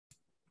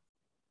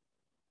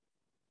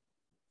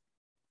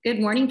Good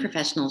morning,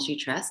 professionals you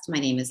trust. My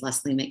name is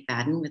Leslie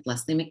McFadden with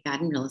Leslie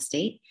McFadden Real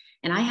Estate,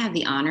 and I have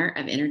the honor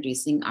of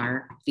introducing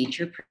our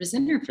featured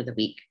presenter for the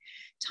week,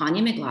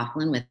 Tania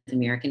McLaughlin with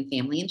American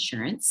Family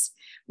Insurance.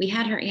 We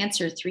had her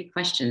answer 3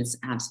 questions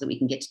so that we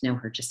can get to know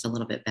her just a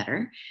little bit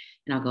better,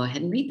 and I'll go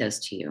ahead and read those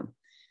to you.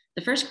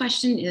 The first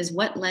question is,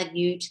 what led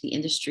you to the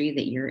industry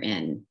that you're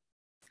in?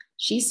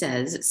 She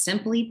says,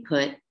 simply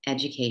put,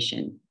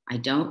 education. I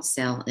don't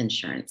sell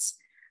insurance.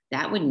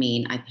 That would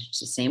mean I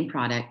pitch the same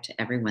product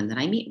to everyone that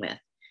I meet with.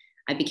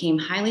 I became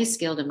highly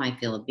skilled in my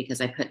field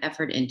because I put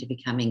effort into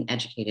becoming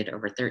educated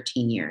over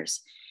 13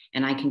 years,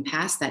 and I can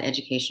pass that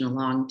education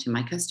along to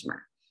my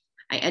customer.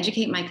 I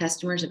educate my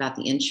customers about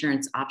the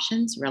insurance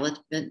options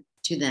relevant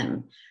to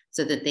them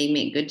so that they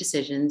make good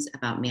decisions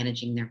about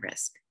managing their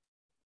risk.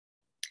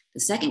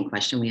 The second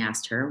question we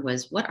asked her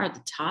was, what are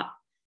the top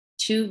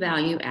 2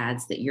 value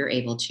adds that you're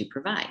able to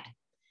provide?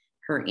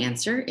 Her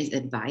answer is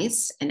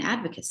advice and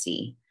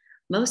advocacy.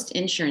 Most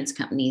insurance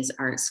companies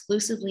are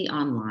exclusively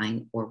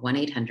online or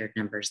 1-800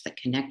 numbers that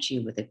connect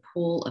you with a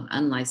pool of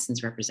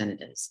unlicensed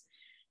representatives.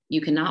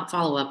 You cannot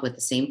follow up with the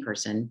same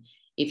person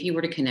if you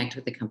were to connect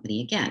with the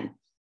company again.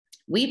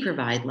 We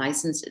provide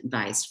licensed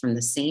advice from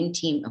the same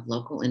team of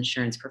local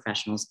insurance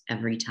professionals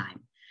every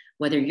time.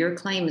 Whether your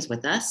claim is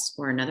with us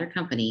or another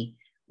company,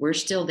 we're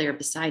still there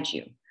beside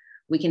you.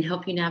 We can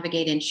help you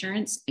navigate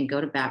insurance and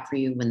go to bat for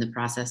you when the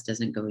process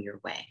doesn't go your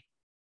way.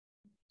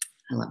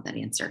 I love that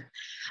answer.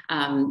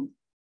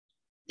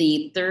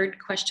 The third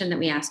question that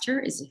we asked her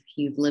is if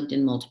you've lived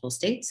in multiple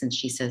states, and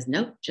she says,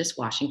 nope, just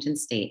Washington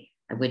State.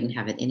 I wouldn't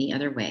have it any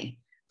other way.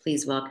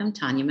 Please welcome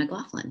Tania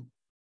McLaughlin.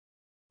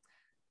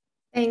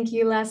 Thank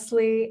you,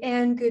 Leslie,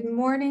 and good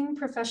morning,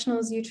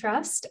 professionals you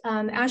trust.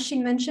 As she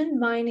mentioned,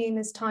 my name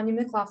is Tania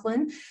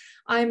McLaughlin.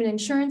 I'm an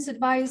insurance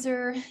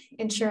advisor,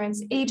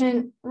 insurance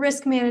agent,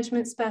 risk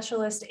management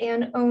specialist,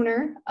 and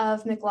owner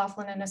of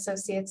McLaughlin and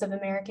Associates of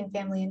American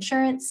Family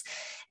Insurance.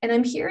 And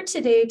I'm here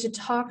today to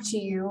talk to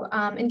you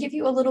and give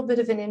you a little bit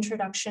of an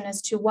introduction as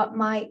to what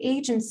my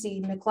agency,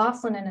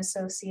 McLaughlin and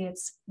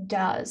Associates,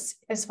 does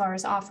as far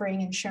as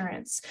offering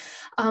insurance.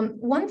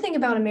 One thing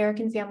about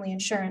American Family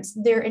Insurance,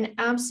 they're an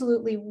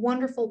absolutely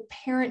wonderful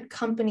parent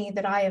company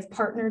that I have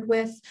partnered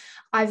with.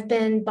 I've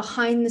been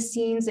behind the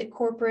scenes at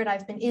corporate.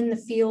 I've been in the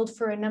field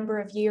for a number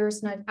of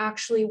years, and I've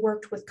actually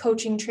worked with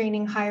coaching,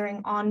 training,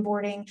 hiring,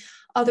 onboarding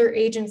other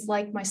agents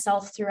like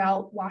myself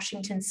throughout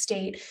Washington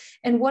State.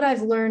 And what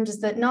I've learned is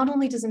that not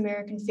only does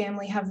American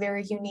Family have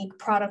very unique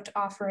product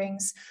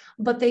offerings,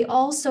 but they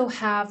also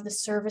have the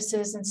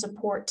services and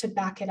support to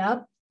back it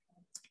up.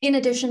 In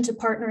addition to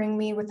partnering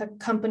me with a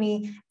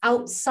company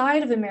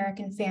outside of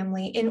American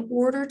Family in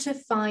order to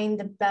find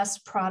the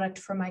best product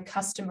for my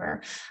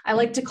customer. I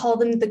like to call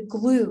them the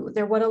glue.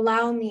 They're what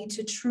allow me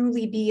to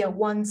truly be a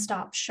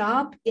one-stop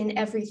shop in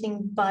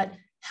everything but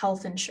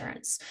health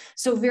insurance.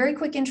 So very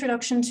quick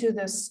introduction to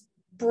this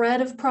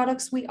spread of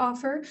products we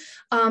offer.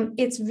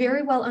 It's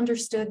very well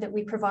understood that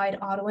we provide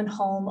auto and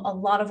home. A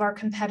lot of our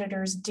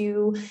competitors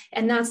do,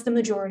 and that's the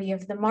majority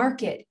of the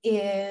market.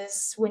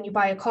 Is when you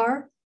buy a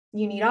car,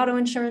 you need auto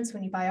insurance.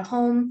 When you buy a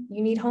home,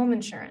 you need home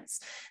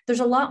insurance. There's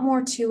a lot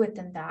more to it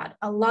than that.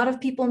 A lot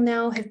of people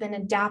now have been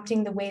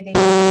adapting the way they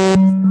live,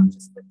 not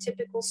just with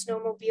typical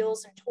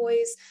snowmobiles and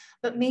toys,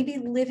 but maybe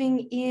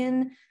living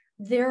in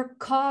their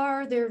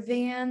car, their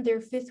van,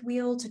 their fifth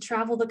wheel to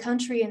travel the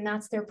country, and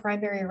that's their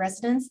primary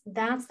residence.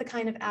 That's the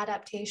kind of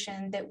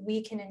adaptation that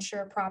we can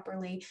insure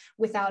properly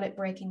without it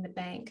breaking the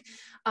bank.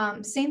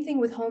 Same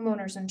thing with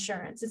homeowners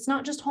insurance. It's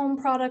not just home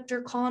product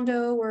or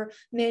condo or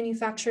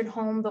manufactured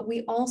home, but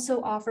we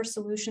also offer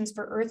solutions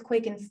for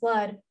earthquake and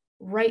flood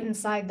right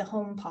inside the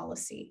home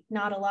policy.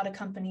 Not a lot of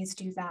companies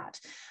do that.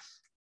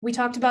 We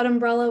talked about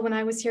umbrella when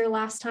I was here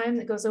last time.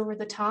 That goes over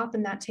the top,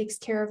 and that takes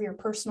care of your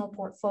personal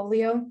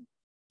portfolio.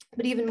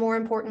 But even more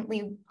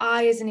importantly,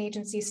 I as an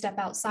agency step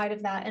outside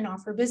of that and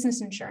offer business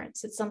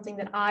insurance. It's something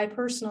that I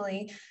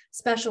personally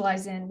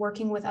specialize in,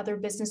 working with other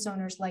business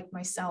owners like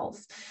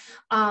myself.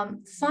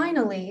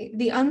 Finally,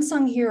 the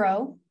unsung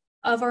hero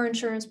of our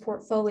insurance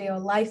portfolio,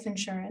 life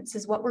insurance,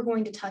 is what we're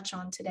going to touch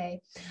on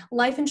today.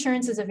 Life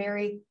insurance is a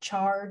very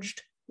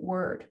charged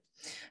word.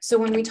 So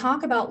when we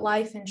talk about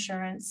life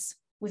insurance,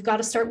 we've got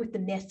to start with the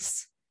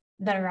myths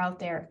that are out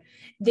there.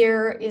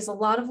 There is a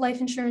lot of life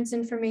insurance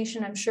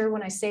information. I'm sure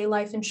when I say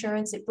life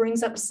insurance, it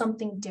brings up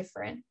something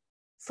different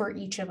for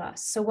each of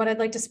us. So what I'd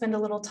like to spend a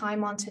little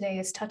time on today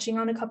is touching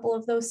on a couple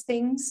of those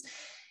things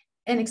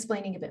and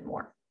explaining a bit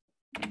more.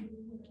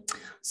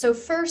 So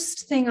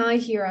first thing I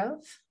hear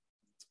of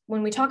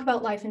when we talk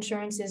about life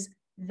insurance is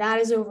that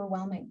is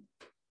overwhelming.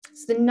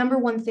 It's the number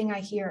one thing I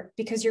hear,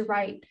 because you're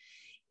right.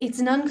 It's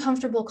an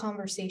uncomfortable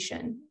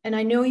conversation. And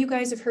I know you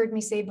guys have heard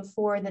me say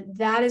before that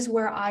that is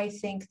where I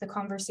think the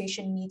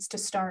conversation needs to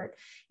start,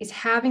 is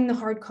having the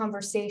hard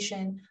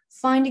conversation,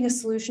 finding a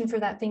solution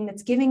for that thing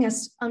that's giving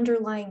us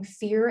underlying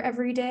fear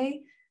every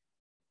day,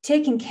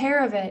 taking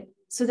care of it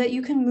so that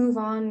you can move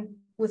on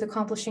with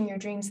accomplishing your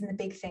dreams and the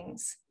big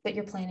things that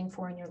you're planning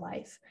for in your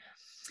life.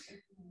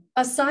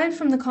 Aside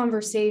from the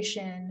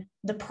conversation,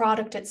 the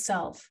product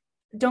itself,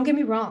 don't get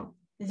me wrong.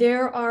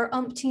 There are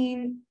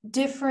umpteen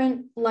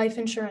different life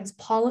insurance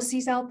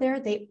policies out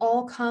there. They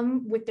all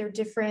come with their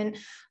different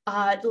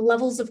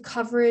levels of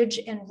coverage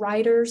and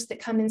riders that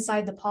come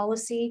inside the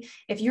policy.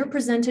 If you're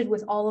presented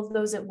with all of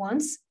those at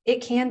once,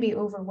 it can be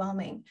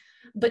overwhelming.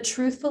 But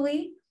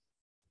truthfully,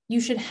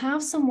 you should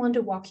have someone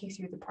to walk you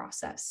through the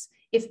process.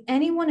 If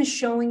anyone is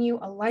showing you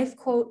a life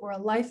quote or a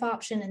life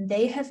option and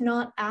they have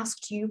not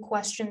asked you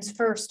questions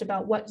first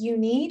about what you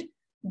need,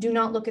 do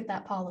not look at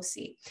that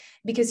policy,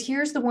 because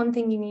here's the one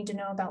thing you need to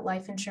know about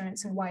life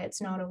insurance and why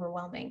it's not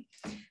overwhelming.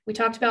 We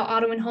talked about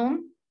auto and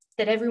home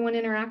that everyone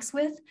interacts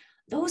with.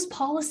 Those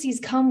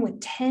policies come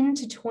with 10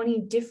 to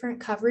 20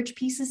 different coverage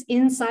pieces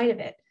inside of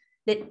it,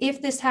 that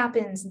if this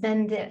happens,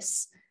 then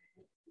this.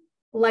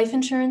 Life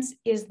insurance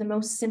is the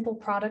most simple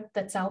product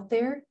that's out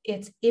there.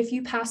 It's if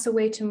you pass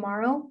away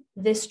tomorrow,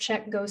 this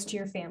check goes to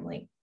your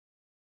family.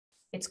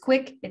 It's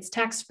quick, it's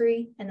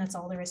tax-free, and that's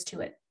all there is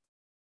to it.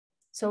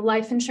 So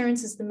life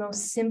insurance is the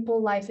most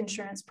simple life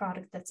insurance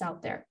product that's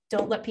out there.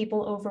 Don't let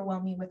people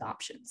overwhelm you with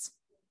options.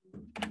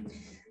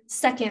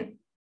 Second,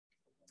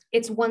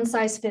 it's one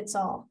size fits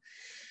all.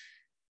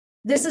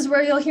 This is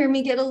where you'll hear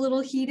me get a little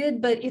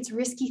heated, but it's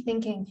risky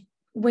thinking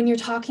when you're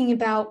talking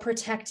about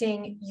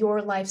protecting your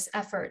life's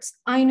efforts.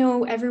 I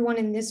know everyone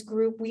in this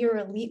group, we are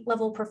elite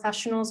level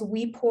professionals.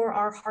 We pour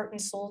our heart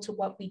and soul to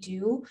what we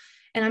do.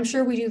 And I'm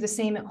sure we do the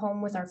same at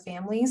home with our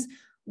families.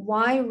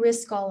 Why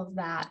risk all of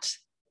that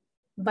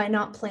by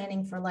not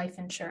planning for life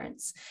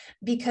insurance?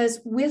 Because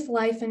with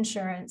life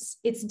insurance,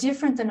 it's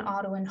different than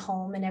auto and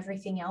home and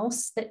everything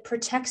else that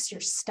protects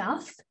your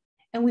stuff.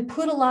 And we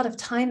put a lot of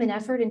time and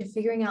effort into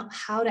figuring out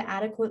how to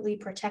adequately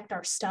protect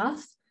our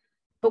stuff,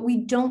 but we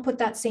don't put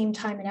that same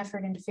time and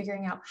effort into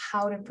figuring out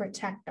how to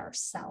protect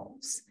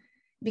ourselves.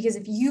 Because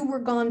if you were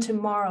gone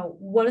tomorrow,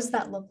 what does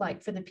that look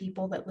like for the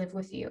people that live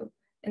with you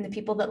and the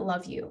people that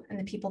love you and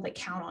the people that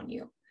count on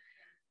you?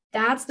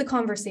 That's the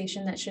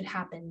conversation that should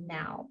happen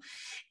now.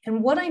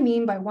 And what I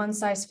mean by one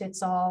size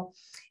fits all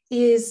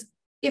is,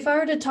 if I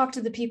were to talk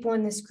to the people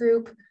in this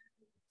group,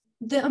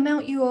 the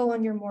amount you owe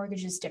on your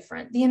mortgage is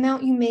different. The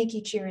amount you make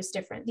each year is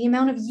different. The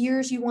amount of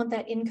years you want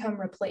that income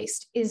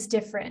replaced is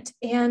different.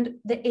 And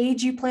the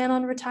age you plan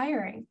on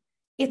retiring,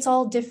 it's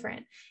all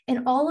different.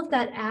 And all of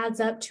that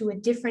adds up to a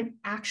different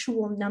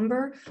actual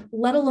number,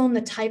 let alone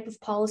the type of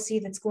policy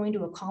that's going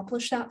to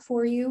accomplish that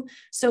for you.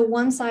 So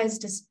one size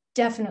does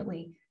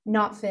definitely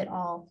not fit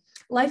all.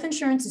 Life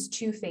insurance is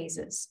two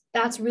phases.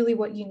 That's really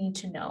what you need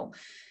to know.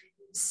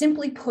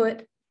 Simply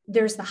put,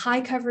 there's the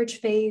high coverage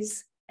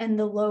phase and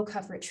the low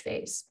coverage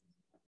phase.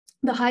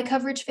 The high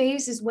coverage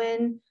phase is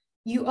when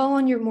you owe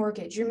on your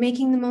mortgage, you're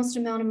making the most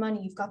amount of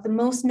money, you've got the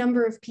most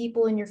number of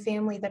people in your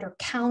family that are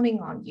counting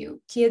on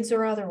you, kids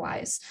or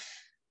otherwise.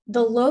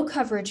 The low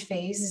coverage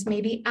phase is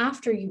maybe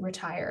after you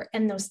retire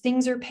and those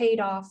things are paid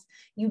off.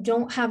 You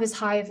don't have as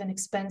high of an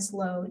expense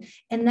load,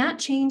 and that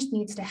change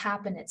needs to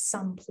happen at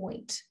some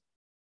point.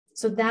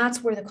 So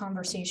that's where the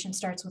conversation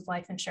starts with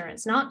life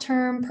insurance, not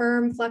term,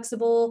 perm,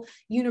 flexible,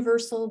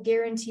 universal,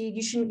 guaranteed.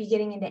 You shouldn't be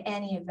getting into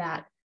any of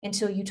that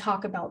until you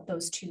talk about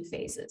those two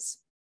phases.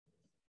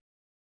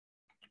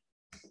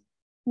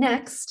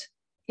 Next,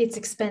 it's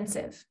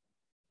expensive.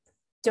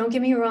 Don't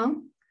get me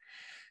wrong.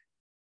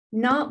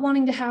 Not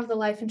wanting to have the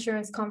life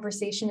insurance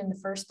conversation in the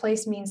first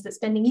place means that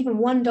spending even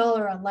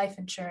 $1 on life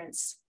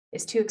insurance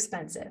is too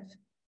expensive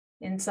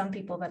in some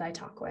people that I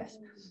talk with.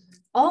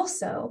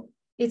 Also,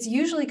 it's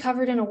usually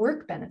covered in a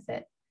work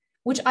benefit,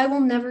 which I will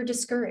never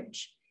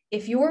discourage.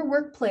 If your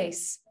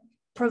workplace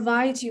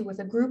provides you with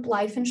a group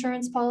life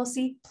insurance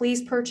policy,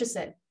 please purchase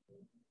it.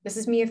 This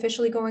is me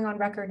officially going on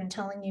record and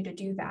telling you to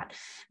do that,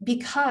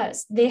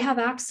 because they have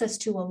access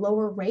to a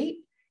lower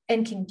rate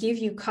and can give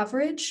you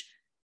coverage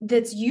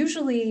that's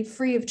usually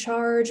free of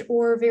charge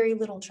or very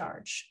little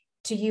charge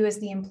to you as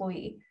the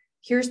employee.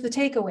 Here's the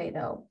takeaway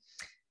though.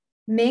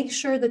 Make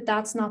sure that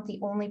that's not the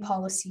only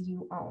policy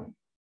you own.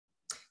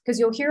 Because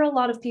you'll hear a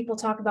lot of people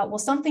talk about, well,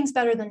 something's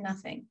better than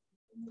nothing.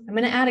 I'm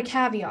going to add a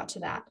caveat to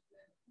that.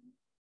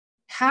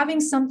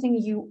 Having something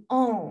you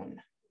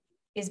own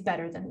is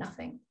better than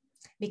nothing,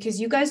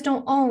 because you guys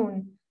don't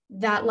own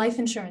that life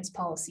insurance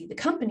policy. The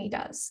company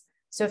does.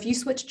 So if you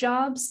switch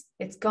jobs,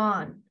 it's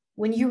gone.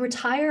 When you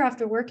retire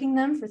after working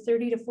them for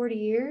 30 to 40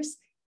 years,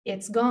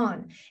 it's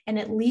gone. And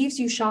it leaves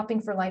you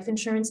shopping for life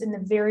insurance in the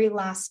very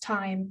last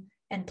time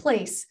and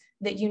place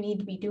that you need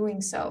to be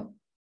doing so.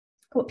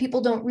 What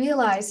people don't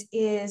realize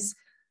is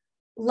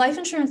life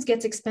insurance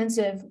gets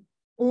expensive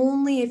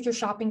only if you're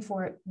shopping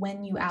for it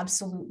when you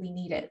absolutely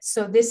need it.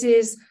 So this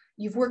is,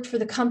 you've worked for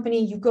the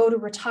company, you go to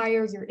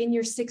retire, you're in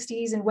your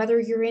 60s, and whether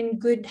you're in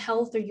good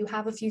health or you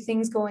have a few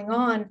things going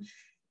on,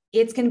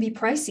 it's going to be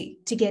pricey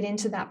to get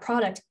into that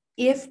product,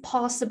 if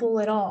possible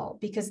at all,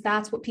 because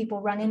that's what people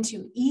run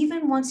into.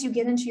 Even once you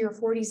get into your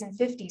 40s and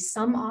 50s,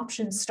 some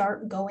options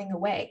start going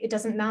away. It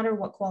doesn't matter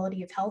what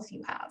quality of health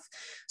you have.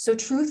 So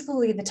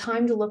truthfully, the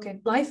time to look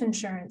at life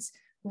insurance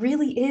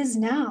really is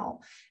now,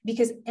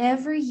 because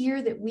every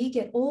year that we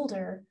get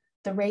older,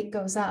 the rate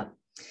goes up.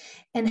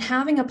 And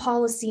having a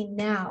policy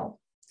now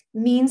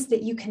means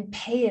that you can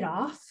pay it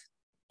off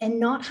and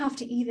not have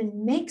to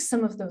even make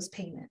some of those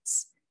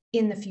payments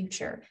in the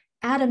future.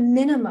 At a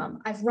minimum,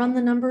 I've run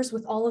the numbers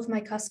with all of my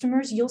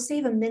customers, you'll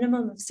save a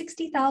minimum of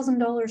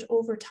 $60,000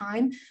 over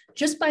time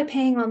just by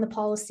paying on the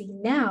policy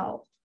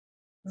now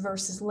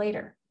versus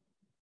later.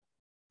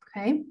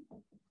 Okay.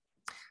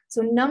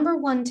 So number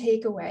one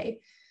takeaway,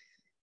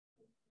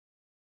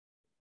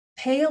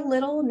 pay a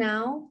little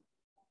now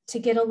to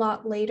get a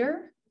lot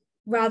later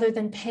rather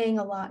than paying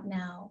a lot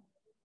now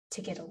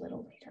to get a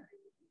little later.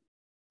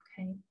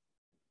 Okay.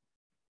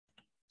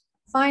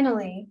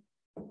 Finally,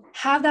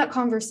 have that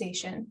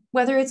conversation,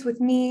 whether it's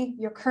with me,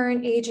 your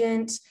current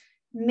agent.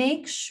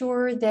 Make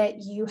sure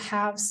that you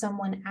have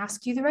someone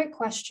ask you the right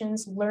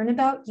questions, learn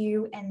about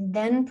you, and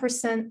then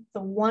present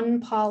the one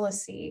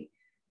policy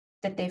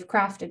that they've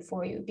crafted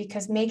for you,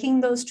 because making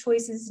those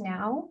choices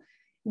now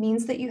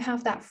means that you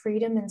have that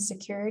freedom and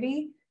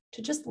security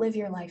to just live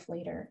your life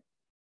later.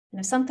 And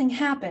if something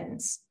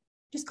happens,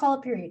 just call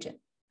up your agent.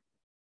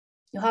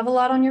 You'll have a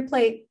lot on your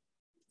plate,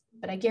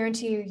 but I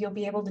guarantee you, you'll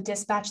be able to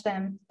dispatch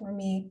them or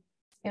me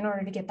in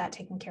order to get that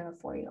taken care of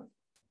for you.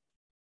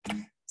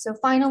 So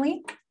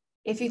finally,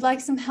 if you'd like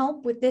some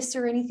help with this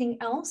or anything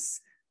else,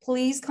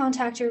 please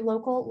contact your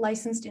local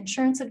licensed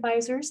insurance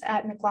advisors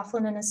at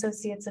McLaughlin and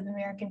Associates of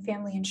American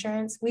Family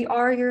Insurance. We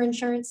are your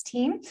insurance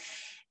team,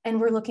 and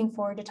we're looking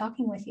forward to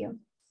talking with you.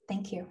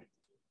 Thank you.